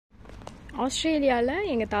ஆஸ்திரேலியாவில்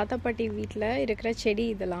எங்கள் தாத்தா பாட்டி வீட்டில் இருக்கிற செடி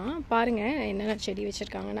இதெல்லாம் பாருங்கள், என்னென்ன செடி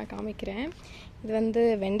வச்சுருக்காங்க நான் காமிக்கிறேன். இது வந்து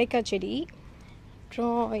வெண்டைக்காய் செடி,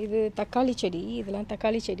 அப்புறம் இது தக்காளி செடி, இதெல்லாம்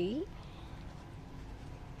தக்காளி செடி,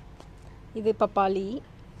 இது பப்பாளி,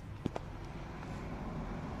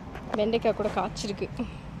 வெண்டைக்காய் கூட காய்ச்சிருக்கு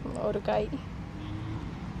ஒரு காய்.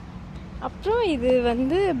 அப்புறம் இது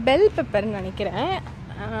வந்து பெல் பெப்பர்னு நினைக்கிறேன்.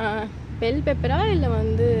 பெல் பெப்பரா இல்லை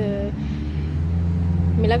வந்து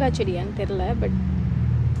மிளகாய் செடியான்னு தெரில, பட்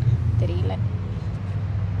தெரியல.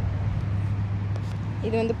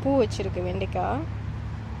 இது வந்து பூ வச்சிருக்கு வெண்டைக்காய்.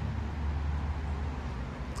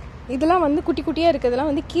 இதெல்லாம் வந்து குட்டி குட்டியாக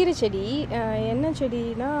இருக்கிறதுலாம் வந்து கீரை செடி. என்ன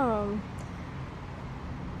செடினா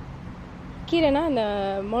கீரைனா இந்த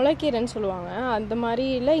முளைக்கீரைன்னு சொல்லுவாங்க, அந்த மாதிரி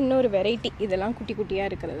இல்லை, இன்னொரு வெரைட்டி. இதெல்லாம் குட்டி குட்டியாக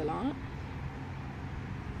இருக்கிறதெல்லாம்.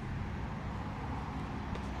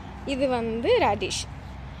 இது வந்து ரேடிஷ்,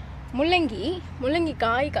 முள்ளங்கி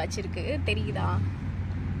காய் காய்ச்சிருக்கு, தெரியுதா?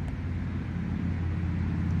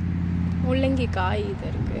 முள்ளங்கி காய் இது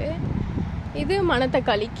இருக்கு. இது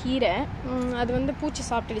மணத்தக்காளி கீரை, அது வந்து பூச்சி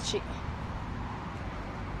சாப்பிட்டுடுச்சு.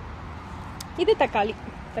 இது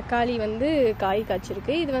தக்காளி வந்து காய்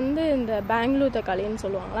காய்ச்சிருக்கு. இது வந்து இந்த பெங்களூர் தக்காளின்னு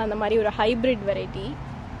சொல்லுவாங்களா, அந்த மாதிரி ஒரு ஹைபிரிட் வெரைட்டி.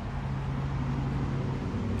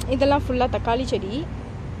 இதெல்லாம் ஃபுல்லாக தக்காளி செடி.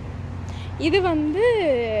 இது வந்து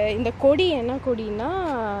இந்த கொடி என்ன கொடினா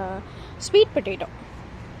ஸ்வீட் பொட்டேட்டோ.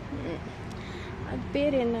 அது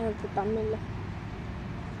பேர் என்ன தமிழில்?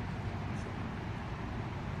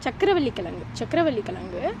 சக்கரவள்ளி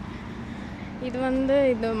கிழங்கு. இது வந்து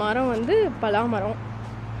இந்த மரம் வந்து பலாமரம்.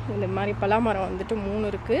 இந்த மாதிரி பலாமரம் வந்துட்டு 3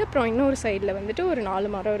 இருக்குது. அப்புறம் இன்னொரு சைடில் வந்துட்டு ஒரு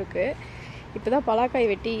 4 மரம் இருக்குது. இப்போ தான்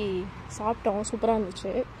பலாக்காய் வெட்டி சாப்பிட்டோம், சூப்பராக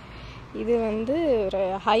இருந்துச்சு. இது வந்து ஒரு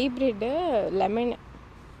ஹைப்ரிட்டு லெமன்.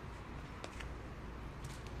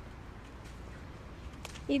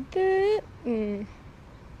 இது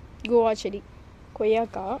கோவா செடி,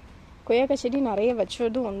 கொய்யாக்காய் செடி நிறைய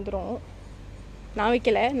வச்சதும் வந்துடும். நான்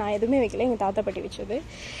வைக்கலை, நான் எதுவுமே வைக்கல, எங்கள் தாத்தா பாட்டி வச்சது.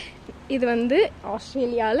 இது வந்து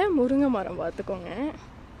ஆஸ்திரேலியாவில் முருங்கை மரம். பார்த்துக்கோங்க,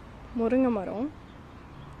 முருங்கை மரம்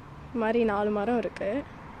மாதிரி 4 மரம் இருக்குது.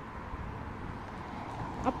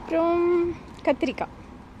 அப்புறம்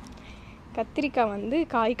கத்திரிக்காய் வந்து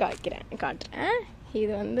காட்டுறேன்.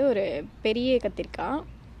 இது வந்து ஒரு பெரிய கத்திரிக்காய்,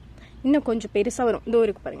 இன்னும் கொஞ்சம் பெருசாக வரும். இதோ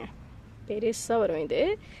இருக்குது பாருங்கள், பெருசாக வரும். இது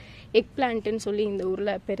எக் பிளான்ட்டுன்னு சொல்லி இந்த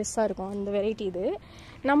ஊரில் பெருசாக இருக்கும், அந்த வெரைட்டி. இது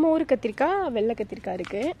நம்ம ஊர் கத்திரிக்காய், வெள்ளை கத்திரிக்காய்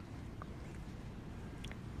இருக்குது.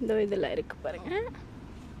 இந்த இதில் இருக்குது பாருங்கள்,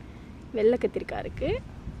 வெள்ளை கத்திரிக்காய் இருக்குது.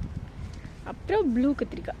 அப்புறம் ப்ளூ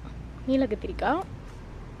கத்திரிக்காய், நீல கத்திரிக்காய்.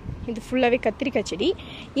 இது ஃபுல்லாகவே கத்திரிக்காய் செடி.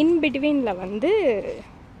 இன்பிட்வீனில் வந்து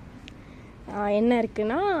என்ன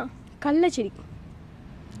இருக்குன்னா கடலை செடி,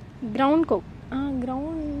 கிரவுண்ட்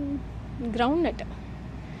நட்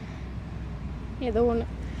ஏதோ ஒன்று.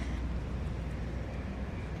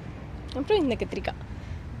 அப்புறம் இந்த கத்திரிக்காய்.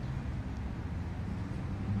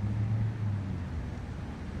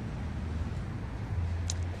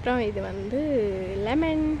 அப்புறம் இது வந்து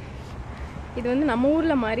லெமன். இது வந்து நம்ம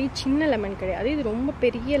ஊரில் மாதிரி சின்ன லெமன் கிடையாது, இது ரொம்ப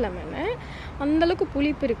பெரிய லெமனு. அந்தளவுக்கு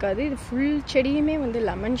புளிப்பு இருக்காது. இது ஃபுல் செடியுமே வந்து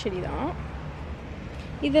லெமன் செடி தான்.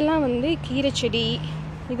 இதெல்லாம் வந்து கீரை செடி.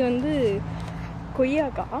 இது வந்து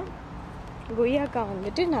கொய்யாக்காய்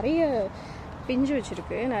வந்துட்டு நிறைய பிஞ்சு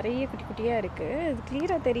வச்சுருக்கு, நிறைய குட்டி குட்டியாக இருக்குது. இது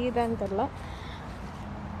கிளியராக தெரியுதான்னு தெரில.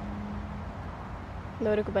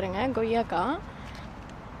 இந்த இருக்கு பாருங்கள் கொய்யாக்காய்.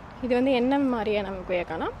 இது வந்து என்ன மாதிரியான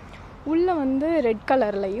கொய்யாக்காய்னா உள்ளே வந்து ரெட்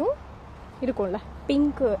கலர்லையும் இருக்கும்ல,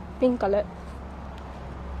 பிங்க் கலர்.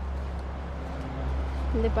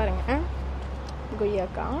 இது பாருங்கள்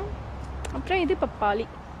கொய்யாக்காய். அப்புறம் இது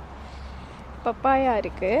பப்பாயா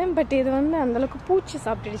இருக்குது. பட் இது வந்து அந்தளவுக்கு பூச்சி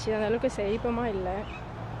சாப்பிட்டுடுச்சு, அந்தளவுக்கு செழிப்பமாக இல்லை.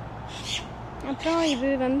 அப்புறம் இது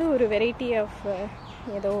வந்து ஒரு வெரைட்டி ஆஃப்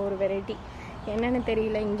ஏதோ ஒரு வெரைட்டி, என்னென்னு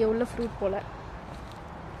தெரியல, இங்கே உள்ள ஃப்ரூட் போல்.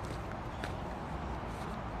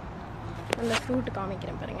 அந்த ஃப்ரூட்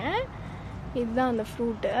காமிக்கிறேன் பாருங்கள், இதுதான் அந்த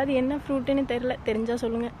ஃப்ரூட்டு. அது என்ன ஃப்ரூட்டுன்னு தெரில, தெரிஞ்சால்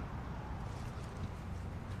சொல்லுங்கள்.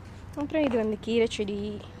 அப்புறம் இது வந்து கீரை செடி.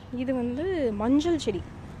 இது வந்து மஞ்சள் செடி.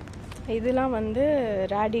 இதெல்லாம் வந்து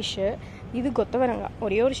ரேடிஷு. இது கொத்தவரங்காய்.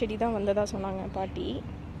 ஒரே ஒரு செடி தான் வந்ததாக சொன்னாங்க பாட்டி.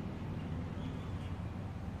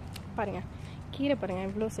 பாருங்கள் கீரை பாருங்கள்,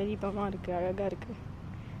 இவ்வளோ செழிப்பமாக இருக்குது, அழகாக இருக்குது,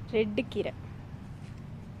 ரெட்டு கீரை.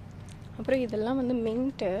 அப்புறம் இதெல்லாம் வந்து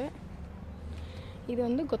மின்ட்டு. இது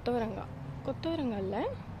வந்து கொத்தவரங்காயில்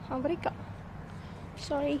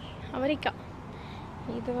அவரைக்காய்.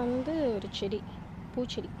 இது வந்து ஒரு செடி,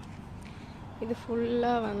 பூச்செடி. இது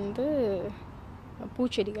ஃபுல்லாக வந்து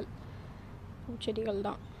பூச்செடிகள்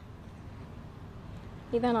தான்.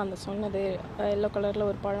 இதான் நான் அந்த சொன்னது, எல்லோ கலரில்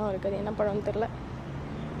ஒரு பழம் இருக்குது, அது என்ன பழம்னு தெரில.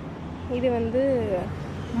 இது வந்து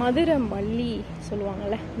மதுரை மல்லி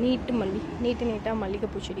சொல்லுவாங்கள்ல, நீட்டு மல்லி, நீட்டாக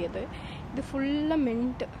மல்லிகைப்பூ செடி அது. இது ஃபுல்லாக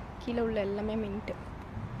மின்ட்டு, கீழே உள்ள எல்லாமே மின்ட்டு.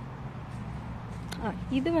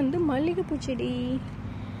 இது வந்து மல்லிகைப்பூ செடி.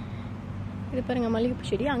 இது பாருங்கள், மல்லிகைப்பூ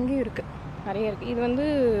செடி அங்கேயும் இருக்குது, நிறைய இருக்குது. இது வந்து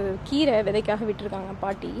கீரை விதைக்காக விட்டுருக்காங்க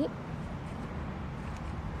பாட்டி.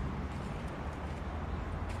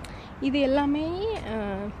 இது எல்லாமே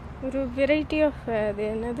ஒரு வெரைட்டி ஆஃப், அது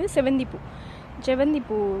என்னது, செவந்தி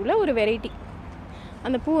பூவில் ஒரு வெரைட்டி.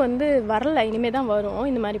 அந்த பூ வந்து வரல, இனிமேல் தான் வரும்.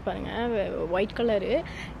 இந்த மாதிரி பாருங்கள், ஒயிட் கலரு.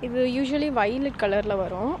 இது யூஸ்வலி வயலட் கலரில்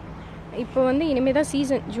வரும். இப்போ வந்து இனிமேல் தான்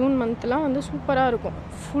சீசன். ஜூன் மந்த்லாம் வந்து சூப்பராக இருக்கும்.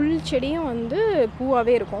 ஃபுல் செடியும் வந்து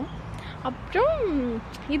பூவாகவே இருக்கும். அப்புறம்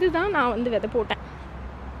இதுதான் நான் வந்து விதை போட்டேன்,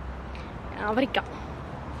 அவரைக்காய்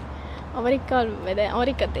விதை.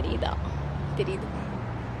 அவரைக்காய் தெரியுது.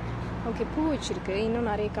 ஓகே, பூ வச்சுருக்கு,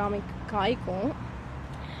 இன்னும் நிறைய காய்க்கும்.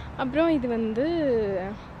 அப்புறம் இது வந்து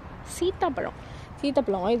சீத்தாப்பழம்.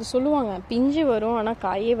 இது சொல்லுவாங்க பிஞ்சு வரும் ஆனால்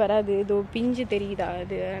காயே வராது. இதோ பிஞ்சு தெரியுதா,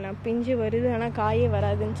 அது ஆனால் பிஞ்சு வருது ஆனால் காயே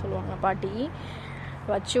வராதுன்னு சொல்லுவாங்க பாட்டி.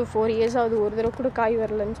 வச்சு 4 years ஆகுது, ஒரு தடவை கூட காய்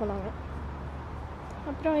வரலன்னு சொன்னாங்க.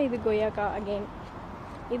 அப்புறம் இது கொய்யாக்கா அகெயின்.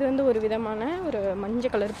 இது வந்து ஒரு விதமான ஒரு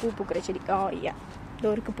மஞ்சள் கலர் பூ பூக்கிற செடி.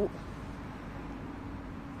 இதோ இருக்கு பூ.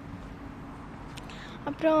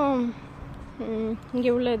 அப்புறம்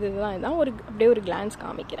இங்கே உள்ள இதுதான் அப்படியே ஒரு கிளான்ஸ்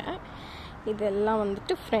காமிக்கிறேன். இதெல்லாம்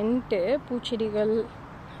வந்துட்டு ஃப்ரண்ட்டு பூச்செடிகள்,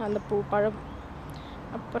 அந்த பழம்.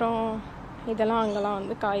 அப்புறம் இதெல்லாம் அங்கெல்லாம்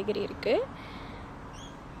வந்து காய்கறி இருக்குது.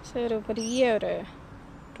 சரி, பெரிய ஒரு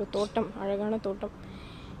தோட்டம், அழகான தோட்டம்.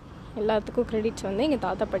 எல்லாத்துக்கும் கிரெடிட்ஸ் வந்து எங்கள்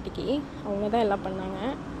தாத்தா பாட்டிக்கு, அவங்க தான் எல்லாம் பண்ணாங்க.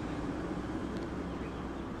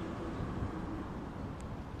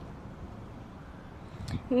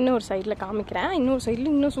 இன்னொரு சைடில் காமிக்கிறேன். இன்னொரு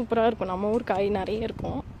சைடில் இன்னும் சூப்பராக இருக்கும். நம்ம ஊர் காய் நிறைய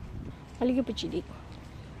இருக்கும். மல்லிகைப்பூ செடி.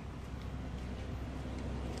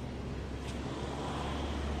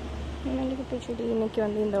 மல்லிகைப்பூ செடி இன்றைக்கி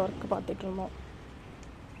வந்து இந்த ஒர்க்கு பார்த்துட்ருந்தோம்.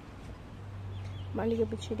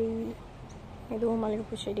 மல்லிகைப்பூ செடி, எதுவும்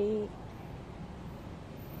மல்லிகைப்பூ செடி.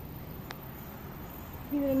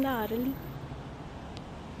 இது வந்து அரளி.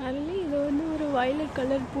 இது வந்து ஒரு வயலட்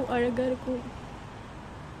கலர் பூ, அழகாக இருக்கும்.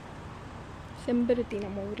 செம்பருத்தி,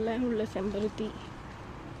 நம்ம ஊரில் உள்ள செம்பருத்தி.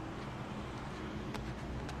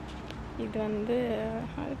 இது வந்து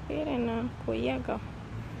அது பேர் என்ன, கொய்யாக்கா.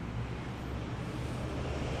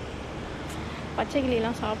 பச்சை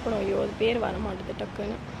கிளியெல்லாம் சாப்பிடும். ஐயோ, அது பேர் வர மாட்டேது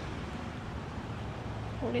டக்குன்னு.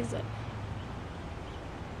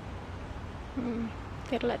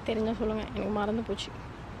 தெரில, தெரிஞ்சால் சொல்லுங்கள், எனக்கு மறந்து போச்சு.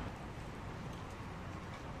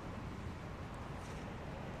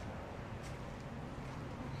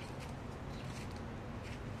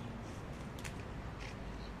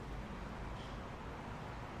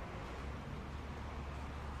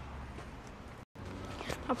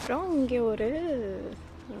 அப்புறம் இங்கே ஒரு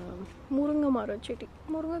முருங்கை மரம் செடி.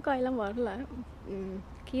 முருங்கைக்காயெல்லாம் வரல,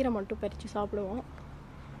 கீரை மட்டும் பறித்து சாப்பிடுவோம்.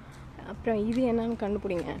 அப்புறம் இது என்னன்னு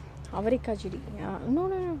கண்டுபிடிங்க, அவரைக்காய் செடி.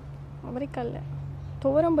 இன்னொன்று அவரைக்காய் இல்லை,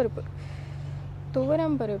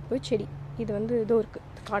 துவரம்பருப்பு செடி. இது வந்து இதோ இருக்குது,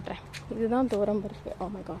 காட்டுறேன். இதுதான் துவரம்பருப்பு. ஓ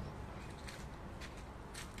மை காட்,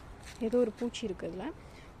 ஏதோ ஒரு பூச்சி இருக்குது இதில்.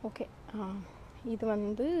 ஓகே, இது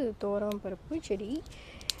வந்து துவரம்பருப்பு செடி.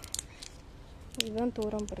 இதுதான்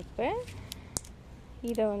துவரம்பருப்பு.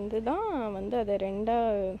 இதை வந்து அதை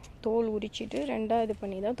ரெண்டாக தோல் உரிச்சிட்டு ரெண்டாக இது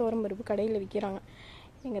பண்ணி தான் துவரம்பருப்பு கடையில் விற்கிறாங்க.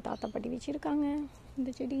 எங்கள் தாத்தா பாட்டி வச்சுருக்காங்க இந்த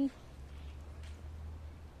செடி.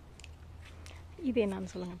 இது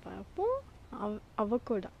என்னன்னு சொல்லுங்கள் பார்ப்போம்.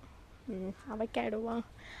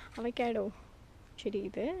 அவகேடோ செடி.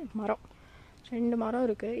 இது மரம், 2 மரம்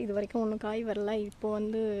இருக்குது. இது வரைக்கும் ஒன்றும் காய் வரல. இப்போது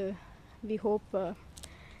வந்து வி ஹோப்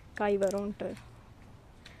காய் வரும்ன்ட்டு.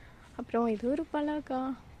 அப்புறம் இது ஒரு பலாக்கா.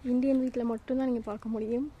 இந்தியன் வீட்டில் மட்டும்தான் நீங்கள் பார்க்க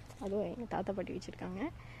முடியும். அதுவும் எங்கள் தாத்தா பாட்டி வச்சுருக்காங்க.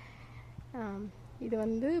 இது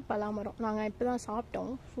வந்து பலாமரம். நாங்கள் இப்போ தான்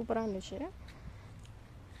சாப்பிட்டோம், சூப்பராக இருந்துச்சு.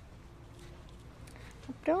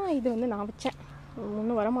 அப்புறம் இது வந்து நான் வச்சேன்,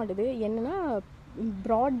 ஒன்றும் வரமாட்டுது. என்னென்னா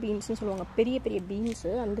ப்ராட் பீன்ஸ்னு சொல்லுவாங்க, பெரிய பெரிய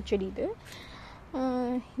பீன்ஸு, அந்த செடி இது.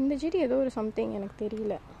 இந்த செடி ஏதோ ஒரு சம்திங் எனக்கு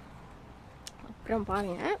தெரியல. அப்புறம்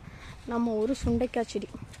பாருங்கள், நம்ம ஒரு சுண்டைக்காய் செடி,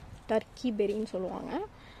 டர்க்கி பெரின்னு சொல்லுவாங்க,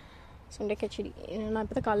 சுண்டைக்காய் செடி. நான்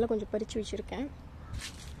இப்போ தான் காலைல கொஞ்சம் பறித்து வச்சுருக்கேன்.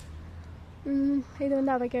 இது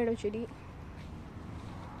வந்து அவகேடோ செடி.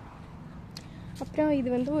 அப்புறம் இது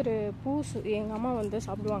வந்து ஒரு பூ, எங்கள் அம்மா வந்து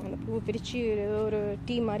சாப்பிடுவாங்க. அந்த பூவை பிரித்து ஏதோ ஒரு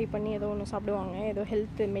டீ மாதிரி பண்ணி ஏதோ ஒன்று சாப்பிடுவாங்க. ஏதோ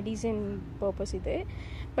ஹெல்த் மெடிசன் பர்பஸ் இது.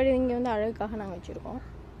 பட் இங்கே வந்து அழகுக்காக நாங்கள் வச்சுருக்கோம்.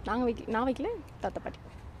 நான் வைக்கல, தாத்தா பாட்டி.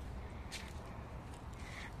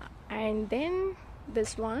 அண்ட் தென்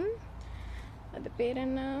திஸ் ஒன், அது பேர்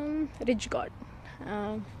என்ன, ரிச் காட்.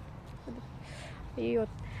 ஐயோ,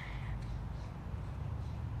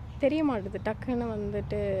 தெரிய மாட்டுது, டக்குன்னு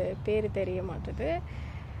வந்துட்டு பேர் தெரிய மாட்டுது.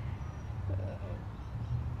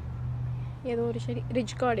 ஏதோ ஒரு செடி,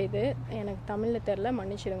 ரிச் கார்டு, இது எனக்கு தமிழில் தெரில,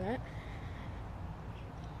 மன்னிச்சிடுங்க.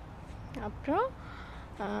 அப்புறம்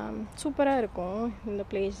சூப்பராக இருக்கும் இந்த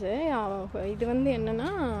பிளேஸு. இது வந்து என்னென்னா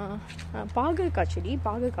பாகற்காய் செடி.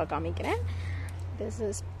 பாகற்காய் காமிக்கிறேன். திஸ்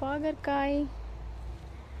இஸ் பாகற்காய்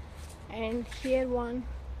அண்ட் ஹியர் ஒன்.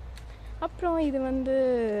 அப்புறம் இது வந்து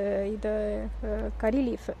இது கரி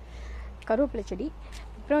லீஃபு, கருவேப்பிலை செடி.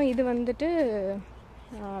 அப்புறம் இது வந்துட்டு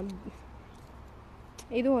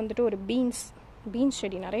இதுவும் வந்துட்டு ஒரு பீன்ஸ்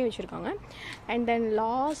செடி நிறைய வச்சுருக்காங்க. அண்ட் தென்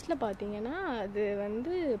லாஸ்ட்டில் பார்த்தீங்கன்னா அது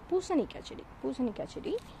வந்து பூசணிக்காய்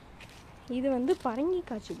செடி. இது வந்து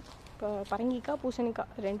பரங்கிக்காய் செடி. இப்போ பரங்கிக்காய்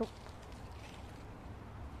பூசணிக்காய் ரெண்டும்.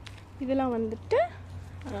 இதெல்லாம் வந்துட்டு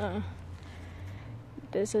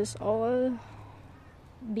திஸ் இஸ் ஆல்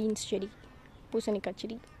பீன்ஸ் செடி, பூசணிக்காய்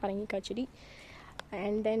செடி, பரங்கிக்காய் செடி.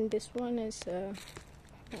 And then this one is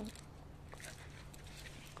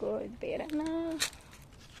இது பேர் என்ன,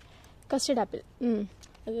 கஸ்டர்ட் ஆப்பிள்.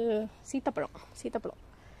 அது சீத்தாப்பழம்.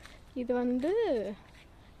 இது வந்து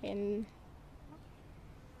என்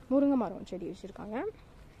முருங்கை மரம் செடி வச்சுருக்காங்க.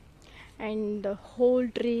 And the whole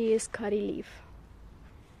tree is curry leaf.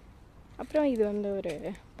 அப்புறம் இது வந்து ஒரு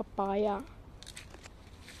papaya.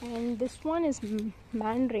 And this one is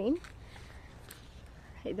mandarin.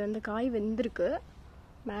 இது வந்து காய் வெந்திருக்கு,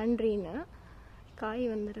 மேண்ட்ரின்னு காய்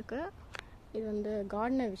வந்திருக்கு. இது வந்து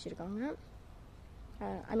கார்டனர் வச்சுருக்காங்க.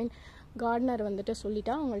 ஐ மீன் கார்டனர் வந்துட்டு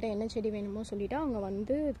சொல்லிட்டா, அவங்கள்ட்ட என்ன செடி வேணுமோ சொல்லிட்டா அவங்க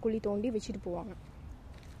வந்து குழி தோண்டி வச்சுட்டு போவாங்க.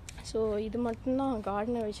 ஸோ இது மட்டும்தான்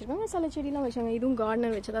கார்டனர் வச்சுருக்காங்க. சில செடிலாம் வச்சாங்க. இதுவும்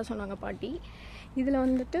கார்டனர் வச்சதா சொன்னாங்க பாட்டி. இதில்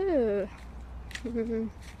வந்துட்டு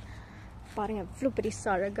பாருங்கள் எவ்வளோ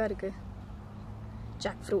பெருசாக அழகாக இருக்குது.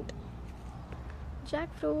 Jack fruit.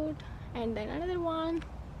 And then another one.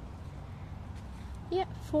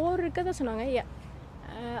 4 இருக்கதான் சொன்னாங்க.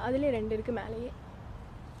 அதுலேயே 2 இருக்குது மேலேயே.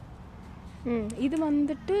 இது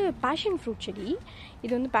வந்துட்டு பேஷன் ஃப்ரூட் செடி.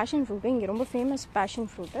 இது வந்து பேஷன் ஃப்ரூட்டு, இங்கே ரொம்ப ஃபேமஸ் பேஷன்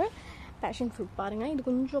ஃப்ரூட் பாருங்கள். இது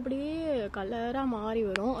கொஞ்சம் அப்படியே கலராக மாறி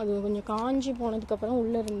வரும். அது கொஞ்சம் காஞ்சி போனதுக்கப்புறம்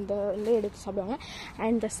உள்ளே இருந்தே எடுத்து சாப்பிடுவாங்க.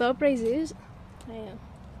 அண்ட் த சர்ப்ரைஸ் இஸ்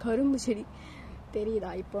கரும்பு செடி.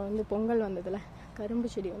 தெரியுதா? இப்போ வந்து பொங்கல் வந்ததில் கரும்பு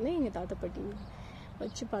செடி வந்து எங்கள் தாத்தா பாட்டி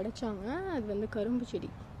வச்சு படைச்சாங்க. அது வந்து கரும்பு செடி.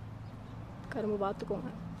 கரும்பு பார்த்துக்கோங்க,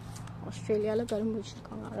 ஆஸ்திரேலியாவில் கரும்பு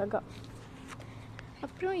வச்சுருக்காங்க அழகாக.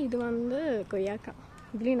 அப்புறம் இது வந்து கொய்யாக்காய்.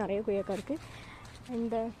 இதுலேயும் நிறைய கொய்யாக்காய் இருக்குது.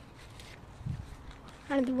 அண்ட்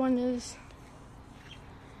another one is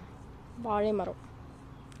வாழை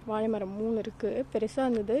மரம் 3 இருக்குது. பெருசாக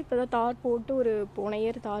இருந்தது. இப்போ தான் தார் போட்டு போன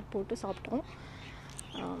இயர் தார் போட்டு சாப்பிட்டோம்.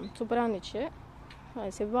 சூப்பராக இருந்துச்சு.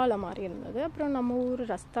 செவ்வாழை மாதிரி இருந்தது. அப்புறம் நம்ம ஊர்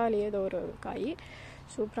ரஸ்தாலேயே ஏதோ ஒரு காய்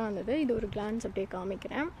சூப்பராக இருந்தது. இது ஒரு கிளான்ஸ் அப்படியே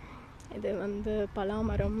காமிக்கிறேன். இது வந்து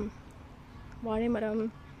பலாமரம், வாழை மரம்,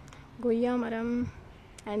 கொய்யா மரம்,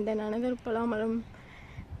 and then another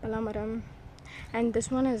பலாமரம். And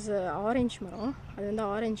this one is orange மரம். அது வந்து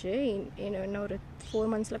ஆரஞ்சு இன்னும் ஒரு 4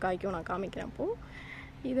 monthஸில் காய்க்கும். நான் காமிக்கிறேன் அப்போது.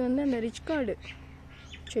 இது வந்து அந்த ரிச் கார்டு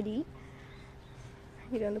செடி.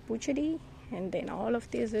 இது வந்து பூச்செடி. And then all of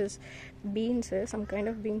this is beans, some kind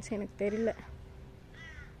of beans, எனக்கு தெரியல.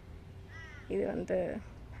 இது வந்து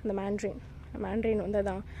அந்த மேண்ட்ரின் வந்து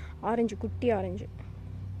அதான் ஆரஞ்சு, குட்டி ஆரஞ்சு.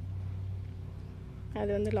 அது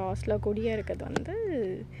வந்து லாஸ்ட்டில் கொடியாக இருக்கிறது வந்து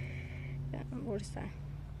ஒரு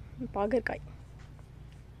பாகற்காய்,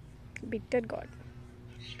 பிட்டர் கார்ட்.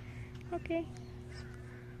 ஓகே,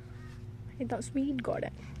 இதுதான் ஸ்வீட்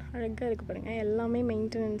கார்டன். அழகாக இருக்குது பாருங்கள். எல்லாமே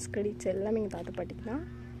மெயின்டெனன்ஸ் கிரெடிட்ஸ் எல்லாமே எங்கள் தாத்தா பாட்டிக்கு தான்.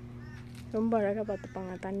 ரொம்ப அழகாக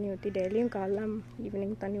பார்த்துப்பாங்க. தண்ணி ஊற்றி டெய்லியும் காலைல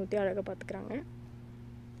ஈவினிங் தண்ணி ஊற்றி அழகாக பார்த்துக்குறாங்க.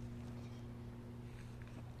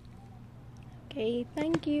 Okay,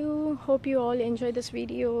 thank you. Hope you all enjoy this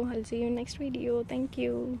video. I'll see you in next video. Thank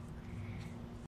you.